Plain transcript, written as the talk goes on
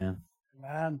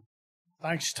Amen.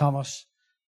 Thanks, Thomas.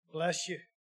 Bless you.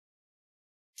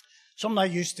 Something I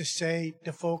used to say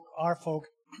to our folk,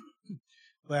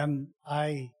 when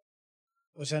I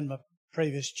was in my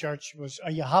previous church was,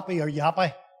 are you happy? Are you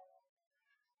happy?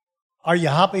 Are you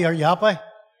happy? Are you happy?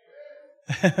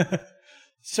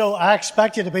 So I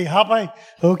expect you to be happy.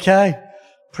 Okay.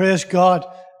 Praise God.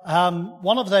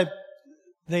 One of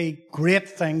the great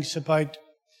things about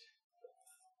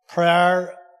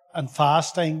prayer and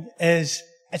fasting is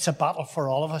it's a battle for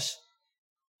all of us.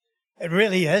 It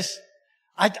really is.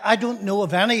 I don't know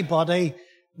of anybody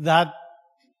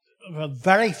well,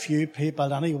 very few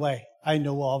people anyway, I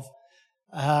know of,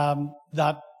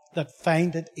 that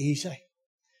find it easy.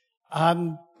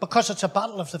 Because it's a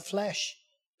battle of the flesh,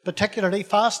 particularly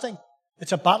fasting.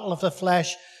 It's a battle of the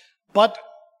flesh. But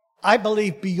I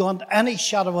believe beyond any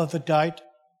shadow of a doubt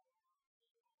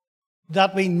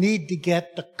that we need to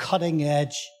get the cutting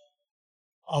edge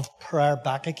of prayer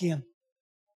back again.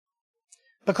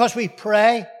 Because we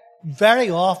pray very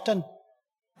often,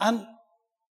 and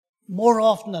more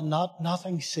often than not,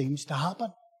 nothing seems to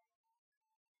happen.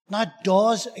 Now, it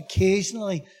does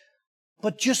occasionally,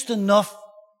 but just enough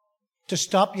to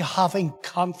stop you having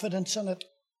confidence in it.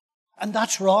 And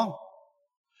that's wrong.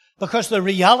 Because the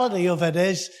reality of it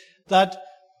is that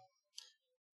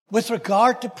with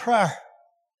regard to prayer,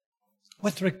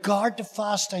 with regard to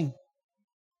fasting,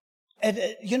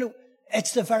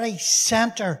 it's the very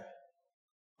center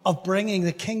of bringing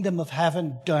the kingdom of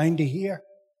heaven down to here.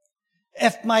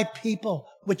 If my people,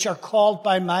 which are called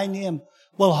by my name,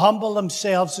 will humble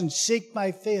themselves and seek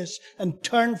my face and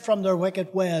turn from their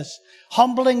wicked ways.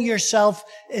 Humbling yourself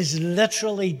is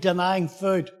literally denying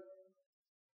food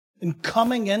and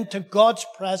coming into God's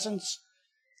presence.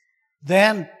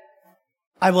 Then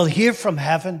I will hear from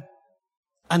heaven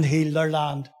and heal their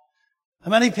land. How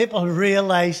many people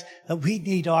realize that we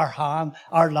need our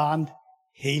land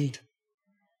healed?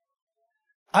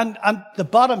 And the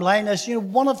bottom line is,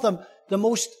 one of them, the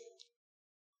most,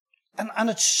 and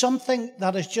it's something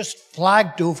that is just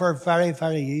flagged over very,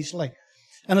 very easily.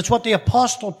 And it's what the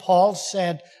Apostle Paul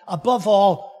said, above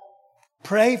all,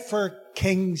 pray for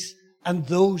kings and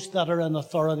those that are in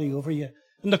authority over you.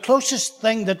 And the closest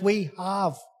thing that we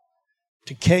have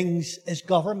to kings is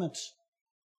governments.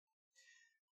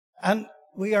 And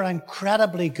we are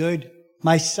incredibly good,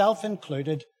 myself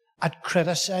included, at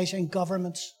criticizing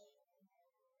governments.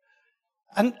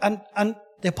 And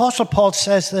the Apostle Paul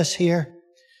says this here,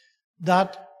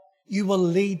 that you will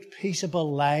lead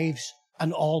peaceable lives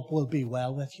and all will be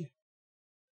well with you.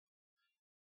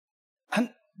 And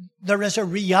there is a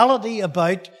reality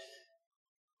about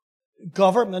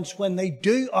governments when they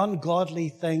do ungodly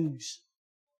things.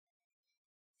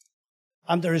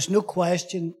 And there is no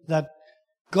question that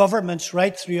governments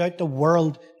right throughout the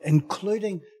world,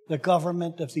 including the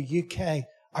government of the UK,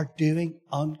 are doing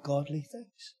ungodly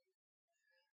things.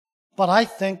 But I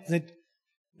think that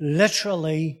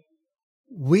literally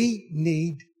we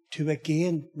need to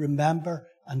again remember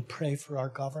and pray for our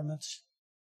governments.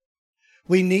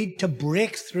 We need to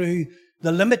break through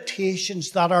the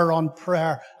limitations that are on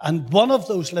prayer. And one of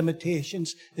those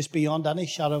limitations is beyond any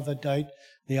shadow of a doubt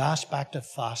the aspect of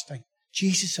fasting.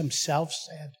 Jesus himself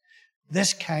said,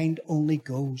 this kind only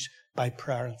goes by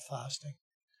prayer and fasting.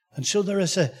 And so there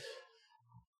is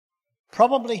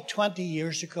probably 20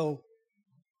 years ago,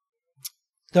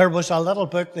 there was a little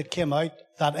book that came out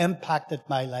that impacted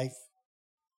my life.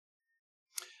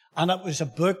 And it was a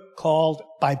book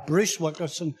by Bruce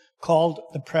Wilkinson called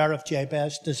The Prayer of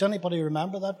Jabez. Does anybody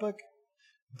remember that book?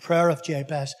 The Prayer of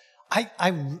Jabez.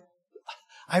 I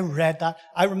read that.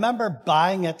 I remember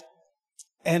buying it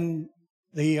in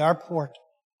the airport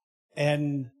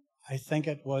in, I think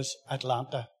it was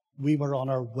Atlanta. We were on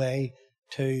our way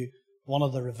to one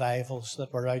of the revivals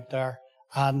that were out there.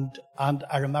 And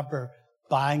I remember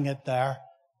buying it there.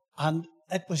 And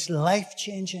it was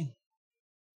life-changing.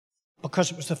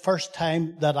 Because it was the first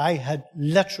time that I had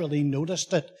literally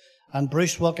noticed it. And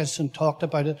Bruce Wilkinson talked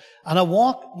about it. And I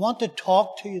want to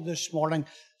talk to you this morning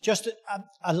just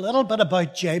a little bit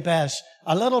about Jabez,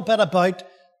 a little bit about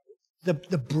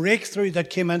the breakthrough that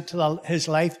came into his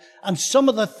life and some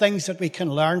of the things that we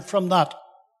can learn from that.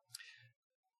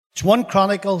 It's 1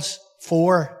 Chronicles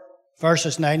 4,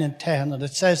 verses 9 and 10. And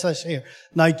it says this here.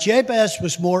 Now Jabez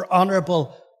was more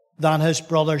honorable than his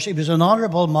brothers. He was an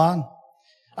honorable man.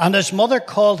 And his mother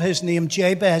called his name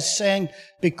Jabez, saying,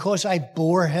 because I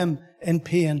bore him in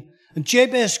pain. And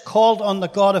Jabez called on the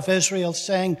God of Israel,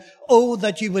 saying, oh,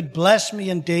 that you would bless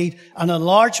me indeed and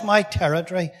enlarge my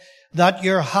territory, that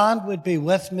your hand would be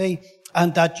with me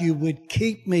and that you would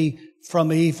keep me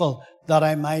from evil, that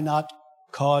I might not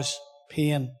cause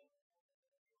pain.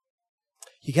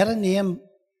 You get a name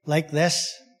like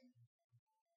this,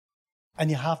 and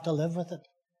you have to live with it.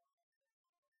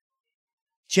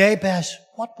 Jabez,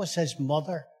 what was his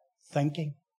mother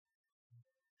thinking?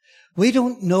 We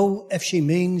don't know if she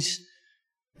means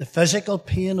the physical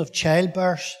pain of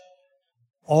childbirth,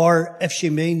 or if she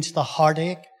means the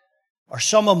heartache, or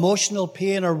some emotional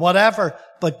pain, or whatever.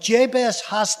 But Jabez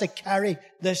has to carry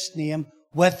this name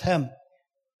with him.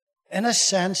 In a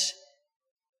sense,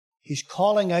 he's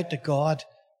calling out to God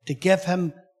to give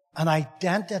him an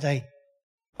identity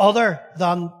other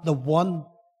than the one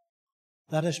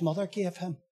that his mother gave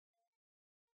him.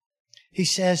 He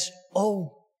says,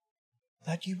 "Oh,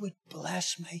 that you would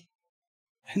bless me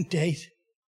indeed."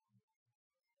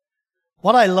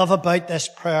 What I love about this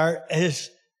prayer is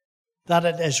that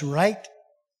it is right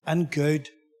and good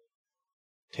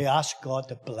to ask God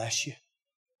to bless you.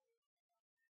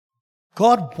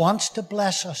 God wants to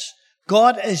bless us.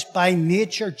 God is by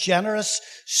nature generous.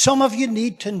 Some of you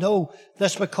need to know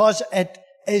this because it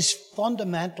is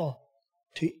fundamental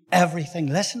to everything.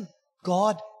 Listen,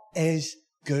 God is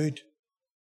good.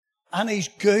 And He's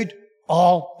good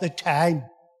all the time.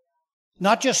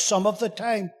 Not just some of the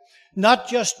time. Not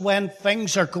just when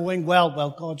things are going well. Well,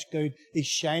 God's good. He's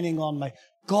shining on me.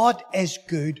 God is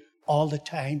good all the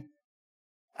time.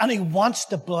 And He wants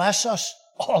to bless us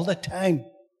all the time.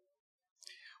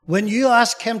 When you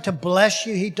ask Him to bless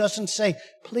you, He doesn't say,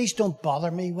 "Please don't bother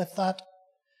me with that."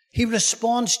 He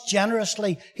responds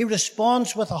generously. He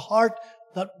responds with a heart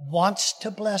that wants to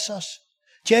bless us.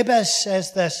 Jabez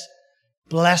says this,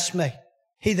 "Bless me."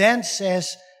 He then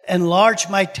says, "Enlarge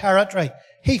my territory."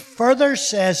 He further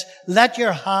says, "Let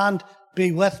your hand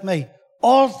be with me."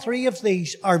 All three of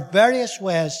these are various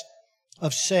ways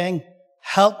of saying,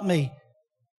 "Help me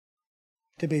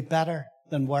to be better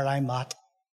than where I'm at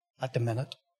the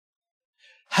minute.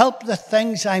 Help the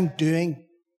things I'm doing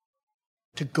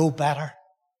to go better."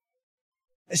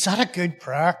 Is that a good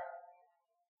prayer?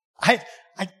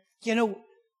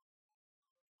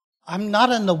 I'm not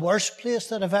in the worst place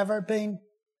that I've ever been,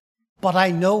 but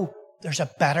I know there's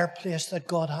a better place that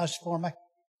God has for me.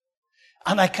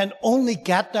 And I can only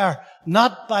get there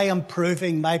not by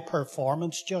improving my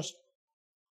performance just,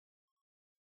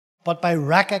 but by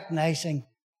recognizing,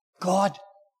 God,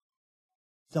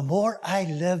 the more I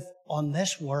live on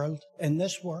this world, in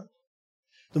this world,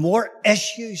 the more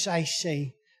issues I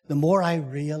see, the more I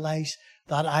realize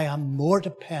that I am more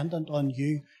dependent on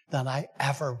you than I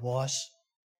ever was.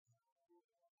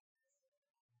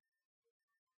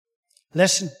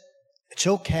 Listen, it's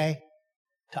okay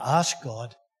to ask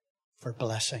God for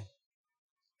blessing.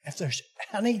 If there's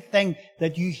anything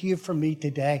that you hear from me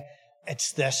today,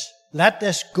 it's this. Let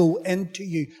this go into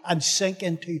you and sink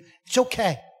into you. It's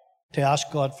okay to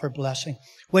ask God for blessing.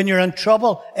 When you're in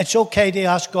trouble, it's okay to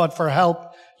ask God for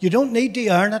help. You don't need to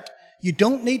earn it. You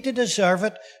don't need to deserve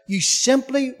it. You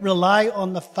simply rely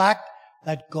on the fact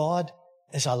that God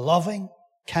is a loving,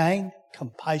 kind,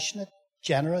 compassionate,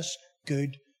 generous,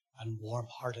 good, and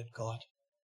warm-hearted God.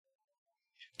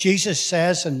 Jesus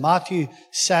says in Matthew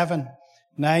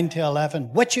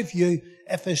 7:9-11, "Which of you,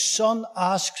 if his son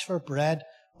asks for bread,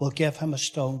 will give him a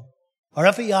stone? Or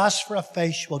if he asks for a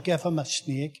fish, will give him a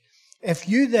snake? If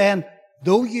you then,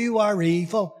 though you are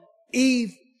evil,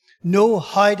 know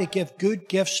how to give good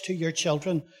gifts to your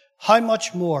children, how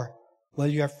much more will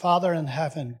your Father in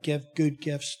heaven give good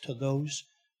gifts to those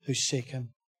who seek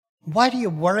Him? Why do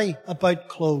you worry about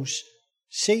clothes?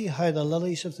 See how the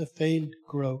lilies of the field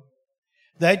grow.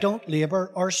 They don't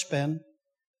labor or spin.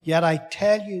 Yet I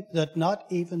tell you that not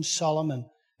even Solomon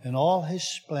in all his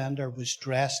splendor was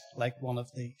dressed like one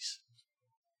of these.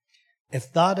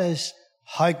 If that is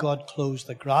how God clothes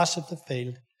the grass of the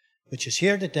field, which is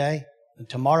here today and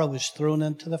tomorrow is thrown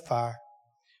into the fire,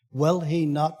 will He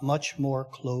not much more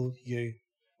clothe you,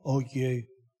 O you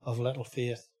of little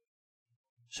faith?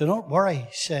 So don't worry,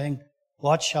 saying,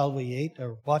 what shall we eat,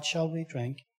 or what shall we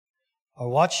drink, or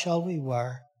what shall we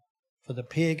wear? For the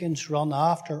pagans run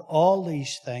after all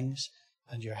these things,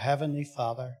 and your heavenly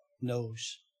Father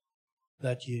knows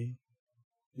that you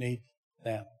need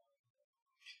them.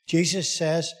 Jesus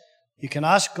says you can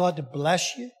ask God to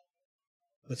bless you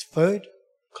with food,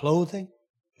 clothing,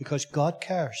 because God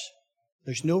cares.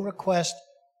 There's no request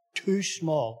too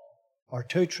small or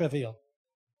too trivial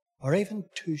or even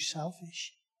too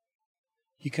selfish.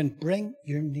 You can bring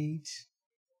your needs,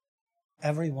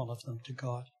 every one of them, to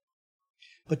God.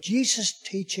 But Jesus'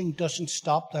 teaching doesn't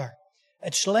stop there.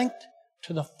 It's linked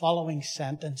to the following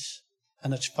sentence,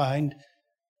 and it's found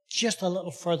just a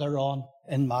little further on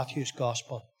in Matthew's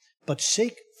Gospel. But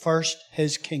seek first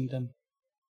His kingdom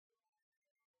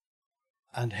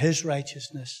and His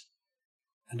righteousness,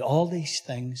 And all these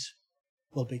things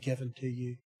will be given to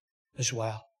you as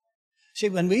well. See,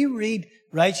 when we read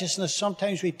righteousness,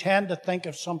 sometimes we tend to think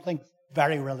of something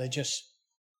very religious.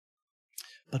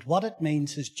 But what it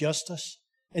means is justice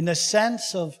in the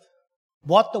sense of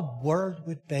what the world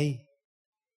would be,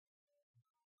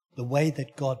 the way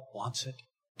that God wants it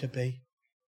to be.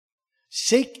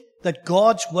 Seek that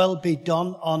God's will be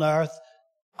done on earth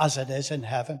as it is in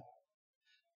heaven.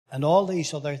 And all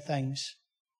these other things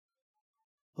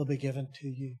will be given to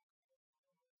you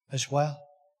as well.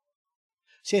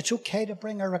 See, it's okay to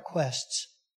bring our requests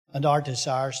and our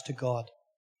desires to God.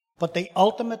 But the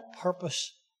ultimate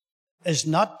purpose is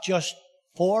not just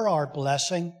for our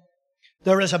blessing.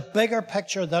 There is a bigger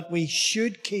picture that we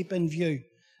should keep in view.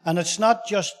 And it's not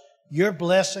just your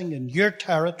blessing and your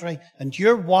territory and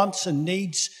your wants and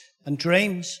needs and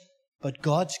dreams, but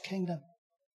God's kingdom,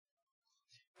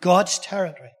 God's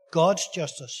territory, God's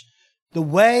justice, the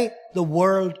way the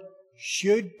world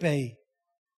should be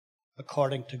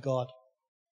according to God.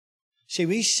 See,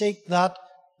 we seek that,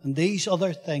 and these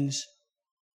other things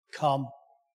come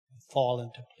and fall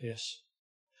into place.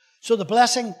 So the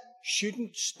blessing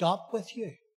shouldn't stop with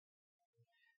you.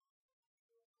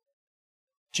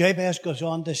 Jabez goes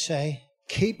on to say,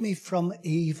 keep me from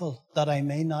evil that I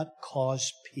may not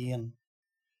cause pain.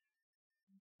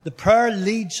 The prayer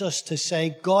leads us to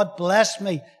say, God bless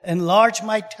me, enlarge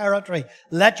my territory,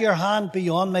 let your hand be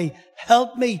on me,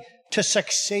 help me to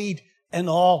succeed in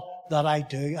all that I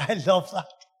do. I love that.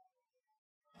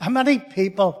 How many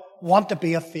people want to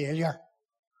be a failure?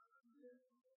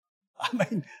 I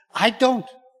mean, I don't.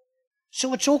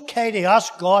 So it's okay to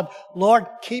ask God, Lord,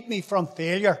 keep me from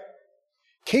failure.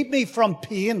 Keep me from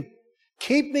pain.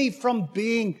 Keep me from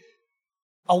being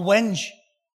a whinge.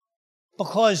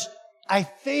 Because I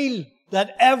feel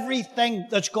that everything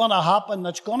that's going to happen,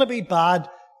 that's going to be bad,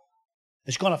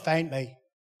 is going to find me.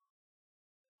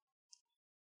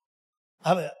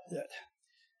 I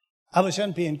was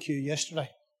in B&Q yesterday,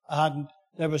 and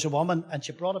there was a woman, and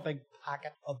she brought a big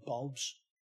packet of bulbs.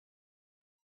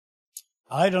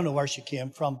 I don't know where she came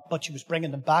from, but she was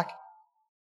bringing them back.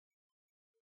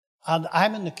 And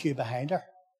I'm in the queue behind her.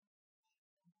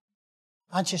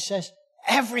 And she says,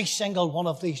 every single one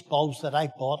of these bulbs that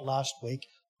I bought last week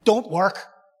don't work.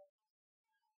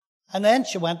 And then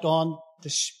she went on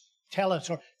to tell us,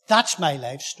 that's my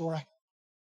life story.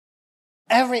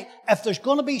 If there's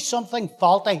going to be something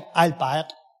faulty, I'll buy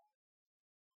it.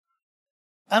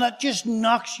 And it just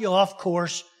knocks you off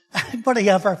course. Anybody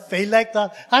ever feel like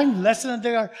that? I'm listening to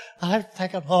her and I'm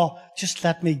thinking, oh, just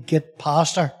let me get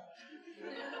past her.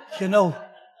 You know,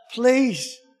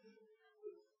 please.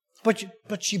 But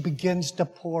she begins to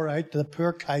pour out to the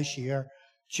poor cashier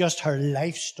just her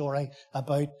life story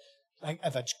about, like,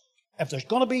 if there's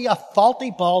going to be a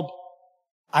faulty bulb,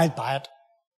 I'll buy it.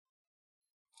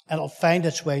 And it'll find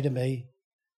its way to me.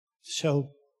 So,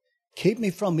 keep me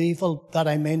from evil that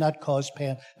I may not cause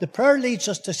pain. The prayer leads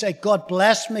us to say, God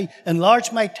bless me,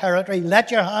 enlarge my territory,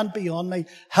 let your hand be on me,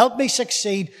 help me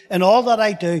succeed in all that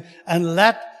I do, and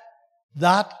let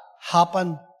that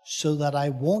happen so that I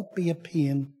won't be a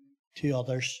pain to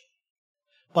others.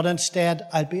 But instead,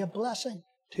 I'll be a blessing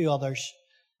to others.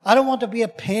 I don't want to be a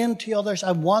pain to others.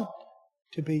 I want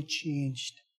to be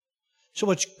changed. So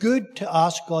it's good to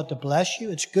ask God to bless you.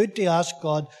 It's good to ask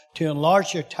God to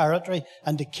enlarge your territory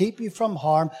and to keep you from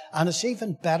harm. And it's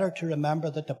even better to remember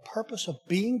that the purpose of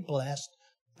being blessed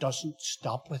doesn't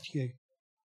stop with you.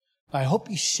 I hope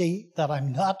you see that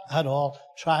I'm not at all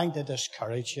trying to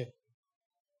discourage you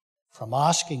from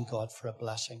asking God for a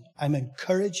blessing. I'm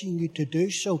encouraging you to do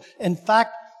so. In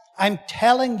fact, I'm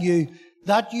telling you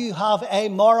that you have a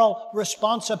moral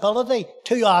responsibility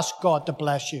to ask God to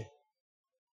bless you.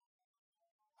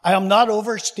 I am not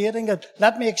overstating it.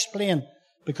 Let me explain.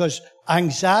 Because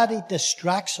anxiety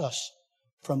distracts us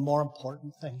from more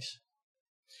important things.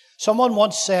 Someone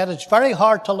once said it's very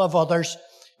hard to love others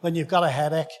when you've got a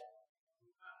headache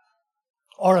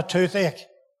or a toothache.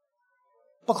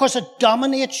 Because it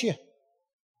dominates you.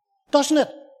 Doesn't it?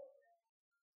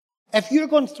 If you're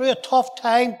going through a tough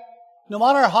time, no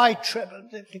matter how,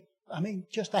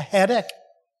 just a headache,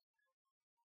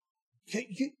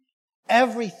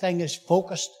 everything is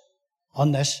focused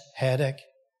on this headache.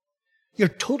 You're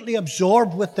totally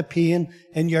absorbed with the pain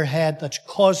in your head that's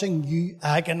causing you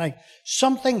agony.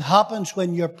 Something happens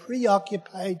when you're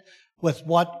preoccupied with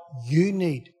what you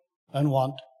need and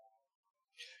want.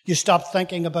 You stop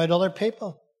thinking about other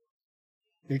people.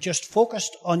 You're just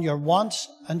focused on your wants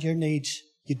and your needs.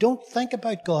 You don't think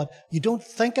about God. You don't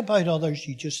think about others.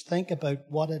 You just think about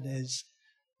what it is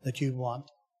that you want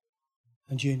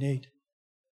and you need.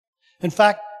 In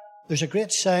fact, there's a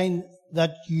great sign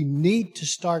that you need to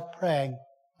start praying,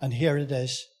 and here it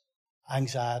is,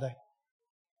 anxiety.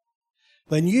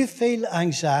 When you feel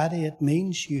anxiety, it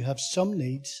means you have some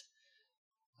needs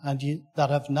that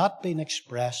have not been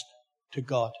expressed to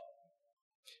God.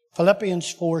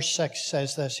 Philippians 4:6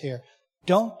 says this here.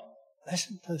 Don't,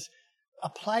 listen to this,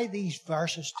 apply these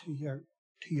verses to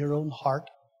your own heart.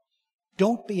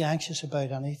 Don't be anxious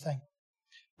about anything.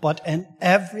 But in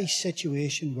every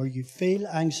situation where you feel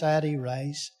anxiety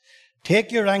rise,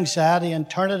 take your anxiety and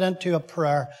turn it into a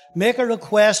prayer. Make a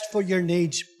request for your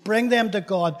needs. Bring them to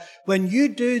God. When you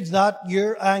do that,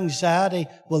 your anxiety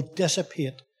will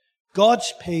dissipate.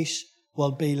 God's peace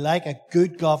will be like a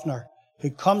good governor who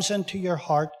comes into your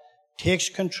heart, takes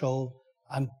control,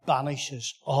 and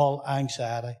banishes all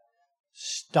anxiety.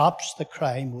 Stops the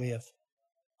crime wave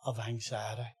of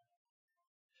anxiety.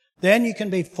 Then you can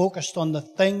be focused on the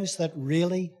things that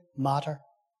really matter.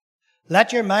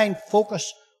 Let your mind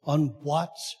focus on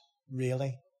what's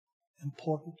really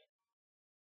important.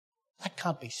 That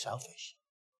can't be selfish.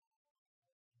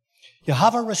 You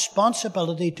have a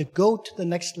responsibility to go to the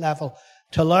next level,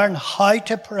 to learn how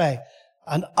to pray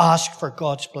and ask for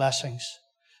God's blessings.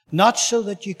 Not so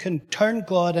that you can turn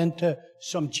God into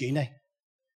some genie,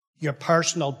 your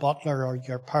personal butler or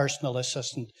your personal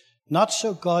assistant. Not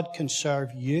so God can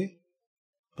serve you,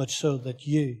 but so that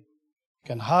you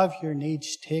can have your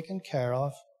needs taken care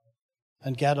of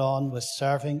and get on with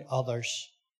serving others,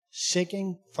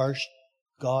 seeking first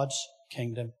God's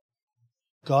kingdom,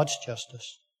 God's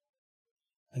justice,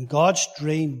 and God's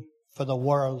dream for the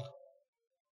world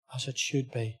as it should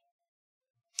be.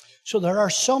 So there are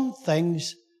some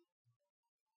things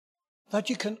that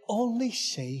you can only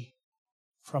see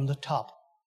from the top.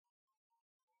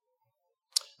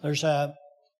 There's a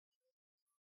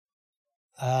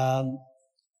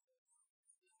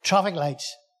traffic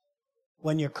lights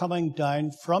when you're coming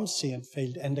down from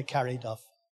Saintfield into Carryduff.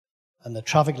 And the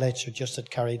traffic lights are just at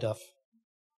Carryduff.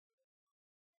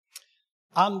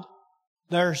 And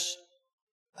there's,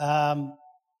 I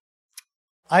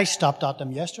stopped at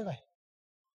them yesterday.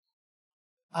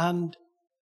 And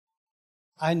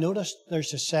I noticed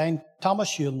there's a sign,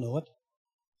 Thomas, you'll know it.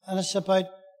 And it's about,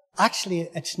 actually,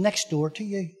 it's next door to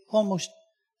you, almost.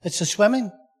 It's a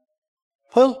swimming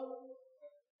pool.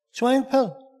 Swimming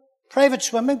pool. Private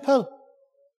swimming pool.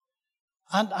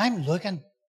 And I'm looking,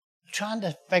 trying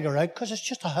to figure out, because it's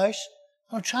just a house,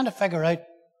 I'm trying to figure out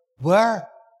where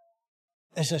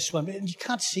is a swimming pool. And you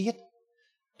can't see it.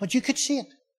 But you could see it.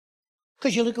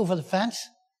 Because you look over the fence.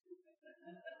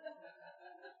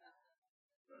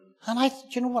 And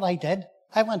you know what I did?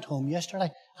 I went home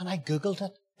yesterday and I Googled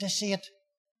it to see it.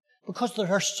 Because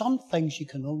there are some things you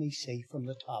can only see from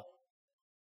the top.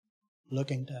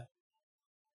 Looking down.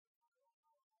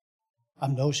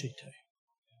 I'm nosy too.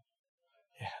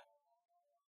 Yeah.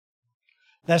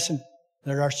 Listen,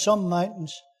 there are some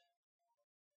mountains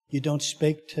you don't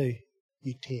speak to,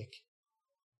 you take.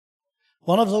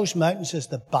 One of those mountains is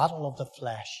the battle of the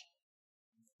flesh.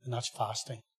 And that's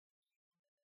fasting.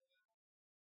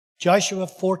 Joshua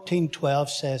 14:12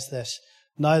 says this,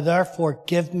 Now therefore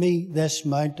give me this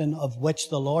mountain of which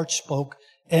the Lord spoke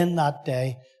in that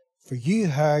day, for you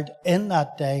heard in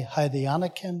that day how the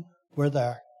Anakim were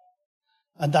there,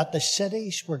 and that the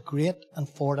cities were great and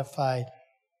fortified.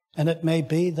 And it may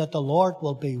be that the Lord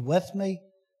will be with me,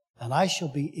 and I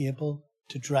shall be able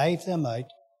to drive them out,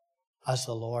 as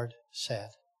the Lord said.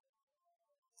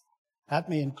 Let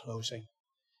me, in closing,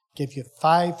 give you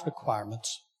 5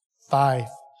 requirements. 5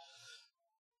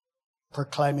 for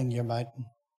climbing your mountain.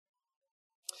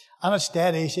 And it's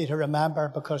dead easy to remember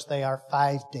because they are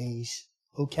 5 Ds.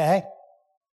 Okay?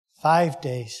 5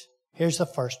 Ds. Here's the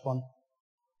first one.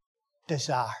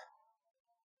 Desire.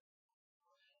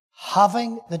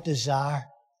 Having the desire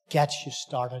gets you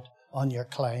started on your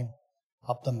climb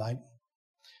up the mountain.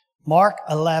 Mark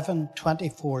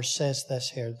 11:24 says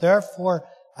this here. Therefore,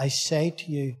 I say to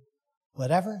you,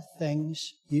 whatever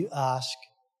things you ask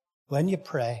when you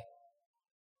pray,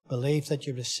 believe that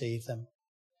you receive them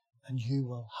and you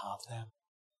will have them.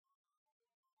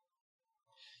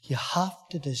 You have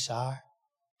to desire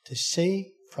to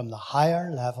see from the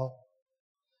higher level.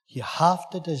 You have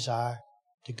to desire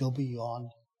to go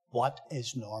beyond what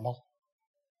is normal.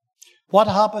 What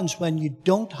happens when you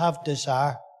don't have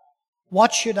desire?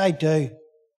 What should I do?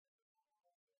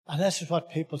 And this is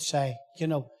what people say.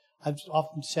 I've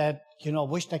often said, I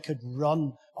wished I could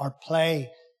run or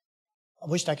play. I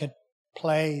wished I could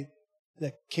play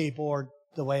the keyboard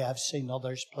the way I've seen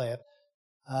others play it.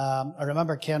 I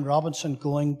remember Ken Robinson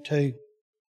going to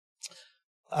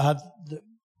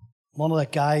one of the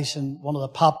guys in one of the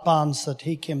pop bands that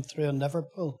he came through in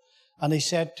Liverpool. And he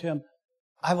said to him,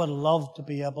 I would love to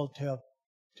be able to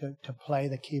play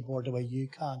the keyboard the way you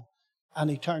can. And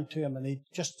he turned to him and he,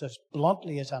 just as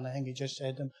bluntly as anything, he just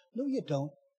said to him, no, you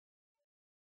don't.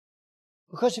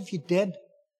 Because if you did,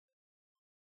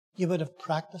 you would have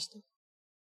practiced it.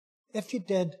 If you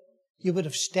did, you would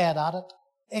have stayed at it.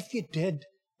 If you did,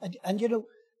 and you know,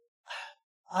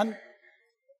 and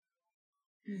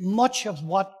much of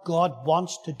what God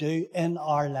wants to do in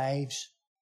our lives,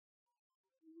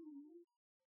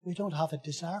 we don't have a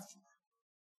desire for.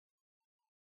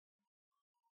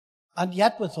 And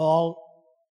yet withal,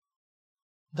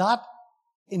 that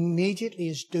immediately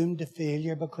is doomed to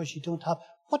failure because you don't have.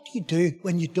 What do you do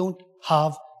when you don't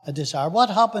have a desire? What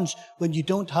happens when you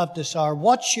don't have desire?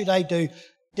 What should I do?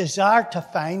 Desire to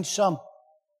find some.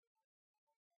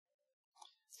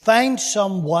 Find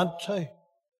some want to.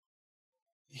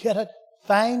 You get it?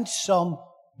 Find some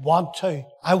want to.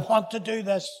 I want to do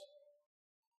this.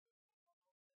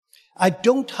 I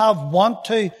don't have want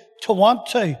to want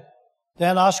to.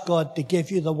 Then ask God to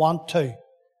give you the want to.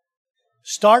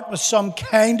 Start with some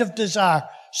kind of desire.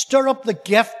 Stir up the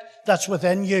gift that's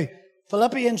within you.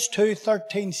 Philippians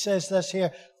 2:13 says this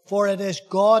here, for it is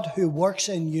God who works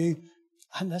in you.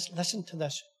 And listen to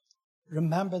this.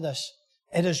 Remember this.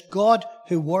 It is God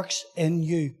who works in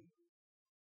you,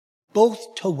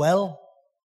 both to will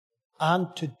and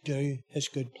to do His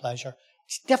good pleasure.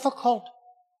 It's difficult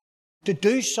to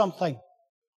do something.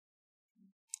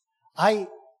 I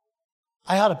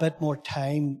had a bit more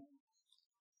time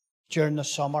during the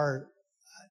summer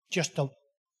just to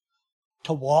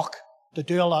walk, to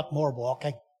do a lot more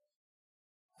walking.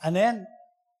 And then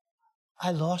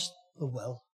I lost the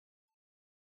will.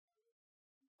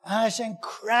 And it's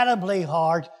incredibly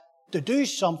hard to do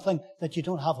something that you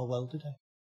don't have a will to do.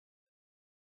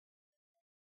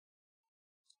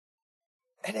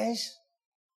 It is.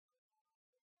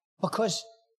 Because,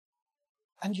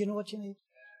 and you know what you need?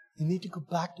 You need to go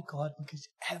back to God because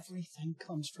everything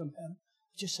comes from Him.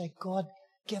 Just say, God,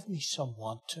 give me some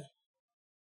want to.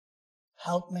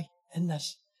 Help me in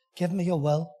this. Give me a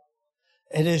will.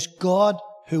 It is God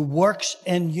who works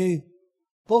in you,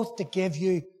 both to give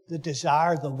you the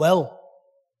desire, the will,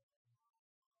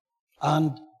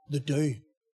 and the do.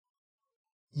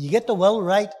 You get the will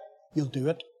right, you'll do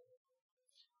it.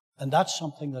 And that's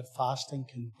something that fasting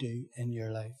can do in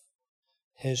your life.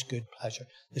 His good pleasure.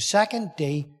 The second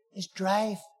D is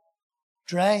drive.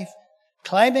 Drive.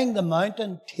 Climbing the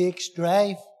mountain takes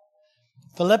drive.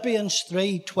 Philippians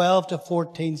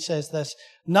 3:12-14 says this,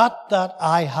 not that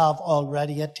I have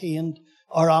already attained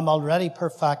or am already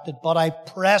perfected, but I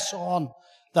press on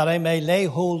that I may lay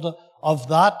hold of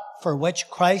that for which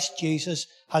Christ Jesus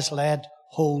has laid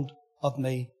hold of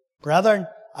me. Brethren,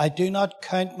 I do not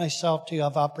count myself to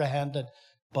have apprehended,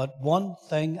 but one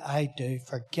thing I do,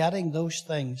 forgetting those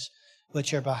things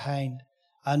which are behind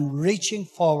and reaching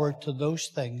forward to those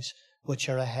things which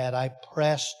are ahead, I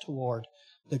press toward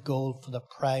the goal for the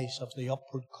prize of the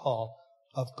upward call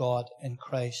of God in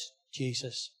Christ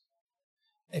Jesus.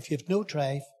 If you've no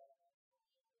drive,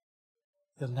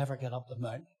 you'll never get up the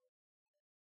mountain.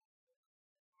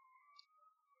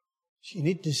 So you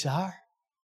need desire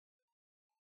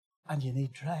and you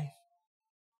need drive.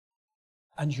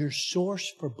 And your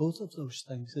source for both of those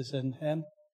things is in Him.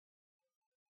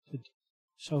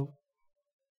 So,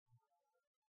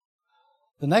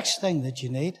 the next thing that you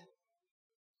need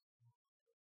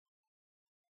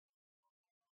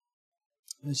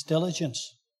is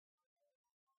diligence.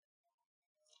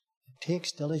 It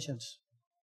takes diligence.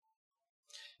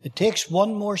 It takes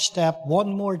one more step,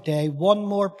 one more day, one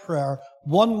more prayer,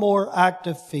 one more act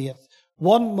of faith,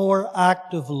 one more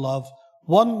act of love,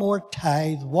 one more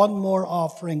tithe, one more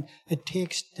offering. It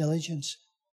takes diligence.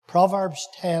 Proverbs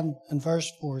 10 and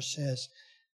verse 4 says,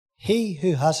 he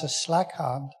who has a slack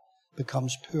hand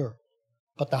becomes poor,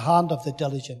 but the hand of the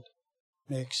diligent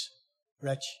makes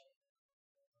rich.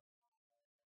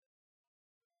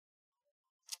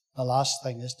 The last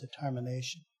thing is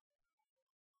determination.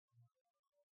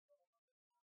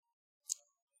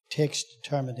 It takes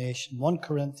determination. 1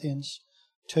 Corinthians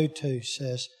 2:2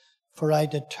 says, for I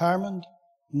determined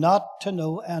not to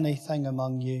know anything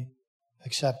among you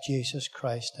except Jesus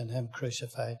Christ and Him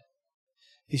crucified.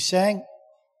 He's saying,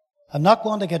 I'm not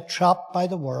going to get trapped by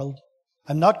the world.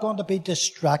 I'm not going to be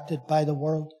distracted by the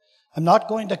world. I'm not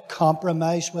going to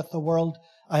compromise with the world.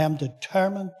 I am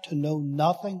determined to know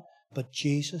nothing but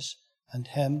Jesus and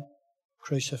Him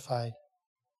crucified.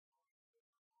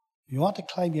 You want to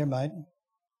climb your mountain?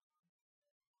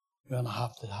 You're going to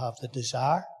have the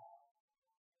desire,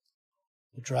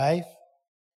 the drive,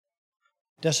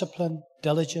 discipline,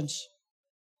 diligence,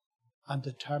 and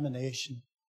determination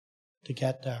to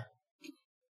get there.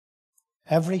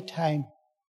 Every time.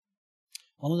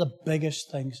 One of the biggest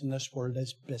things in this world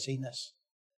is busyness.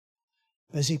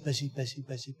 Busy, busy, busy,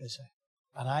 busy, busy.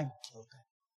 And I'm guilty.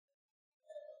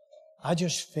 I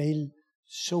just feel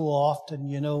so often,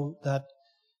 that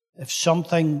if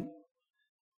something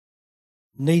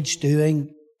needs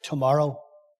doing tomorrow,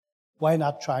 why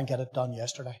not try and get it done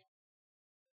yesterday?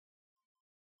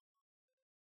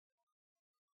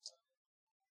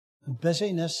 And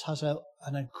busyness has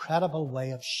an incredible way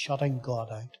of shutting God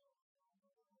out.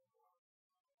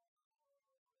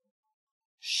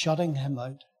 Shutting Him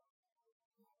out.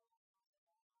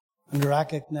 And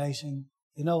recognizing,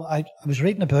 I was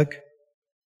reading a book,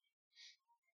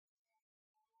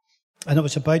 and it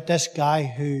was about this guy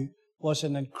who was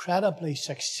an incredibly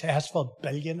successful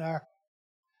billionaire.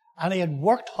 And he had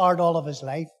worked hard all of his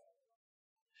life.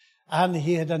 And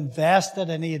he had invested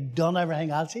and he had done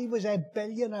everything else. He was a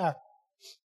billionaire.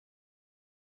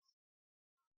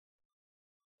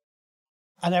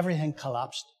 And everything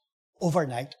collapsed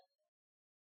overnight.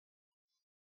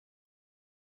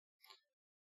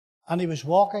 And he was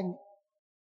walking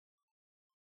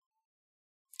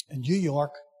in New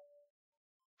York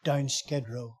down Skid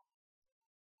Row.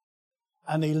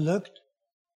 And he looked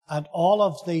at all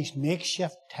of these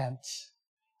makeshift tents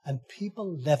and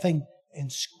people living in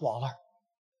squalor.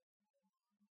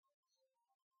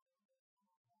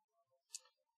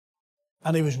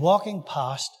 And he was walking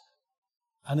past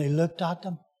and he looked at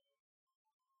them.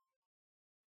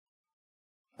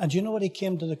 And you know what he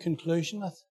came to the conclusion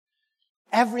with?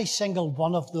 Every single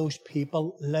one of those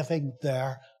people living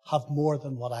there have more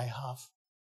than what I have.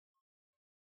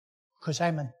 Because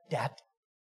I'm in debt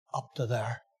up to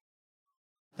there.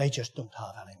 They just don't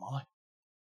have any money.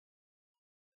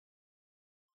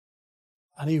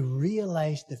 And he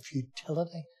realized the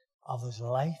futility of his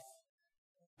life,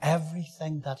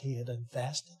 everything that he had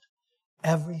invested,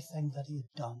 everything that he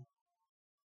had done.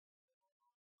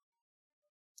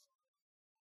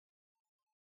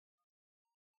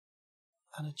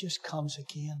 And it just comes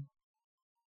again.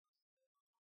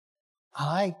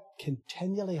 I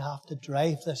continually have to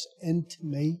drive this into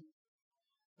me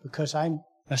because I'm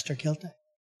Mr. Guilty.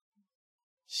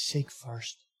 Seek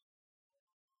first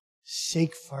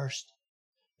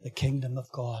the kingdom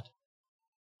of God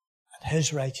and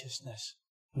His righteousness.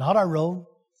 Not our own,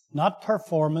 not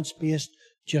performance-based,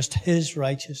 just His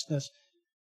righteousness.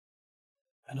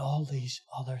 And all these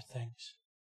other things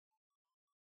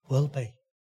will be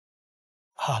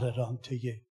added unto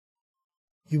you.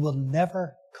 You will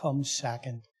never come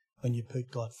second when you put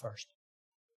God first.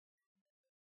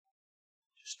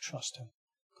 Just trust Him.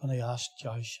 I'm going to ask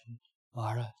Josh and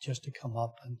Mara just to come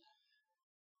up and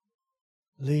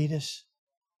lead us.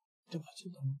 The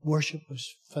worship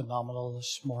was phenomenal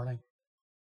this morning.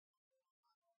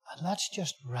 And let's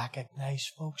just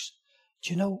recognize, folks,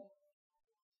 do you know,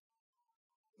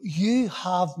 you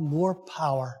have more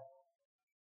power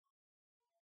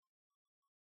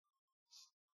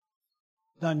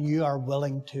than you are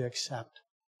willing to accept.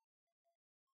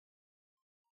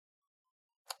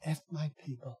 If my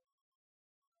people,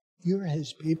 you're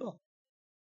His people.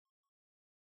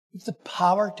 You have the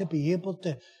power to be able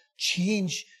to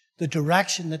change the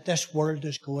direction that this world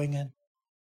is going in.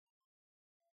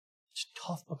 It's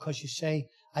tough because you say,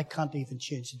 I can't even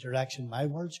change the direction my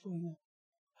world's going in.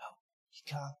 No, you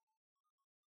can't.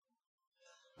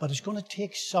 But it's going to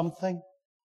take something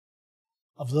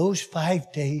of those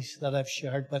 5 days that I've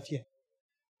shared with you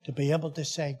to be able to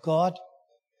say, God,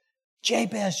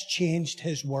 Jabez changed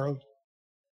his world.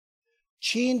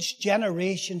 Changed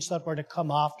generations that were to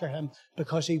come after him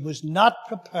because he was not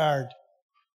prepared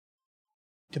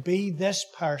to be this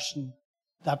person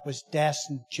that was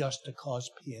destined just to cause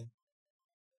pain.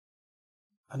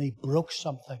 And he broke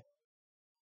something.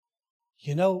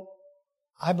 You know,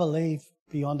 I believe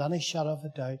beyond any shadow of a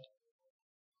doubt.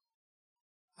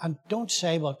 And don't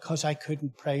say, well, because I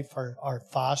couldn't pray for or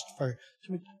fast for,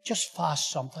 just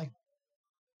fast something.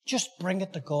 Just bring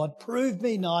it to God. Prove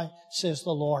me now, says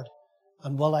the Lord.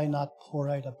 And will I not pour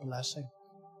out a blessing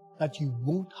that you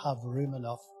won't have room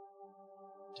enough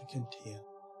to contain?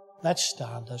 Let's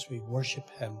stand as we worship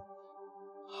Him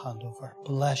hand over.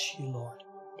 Bless you, Lord.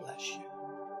 Bless you.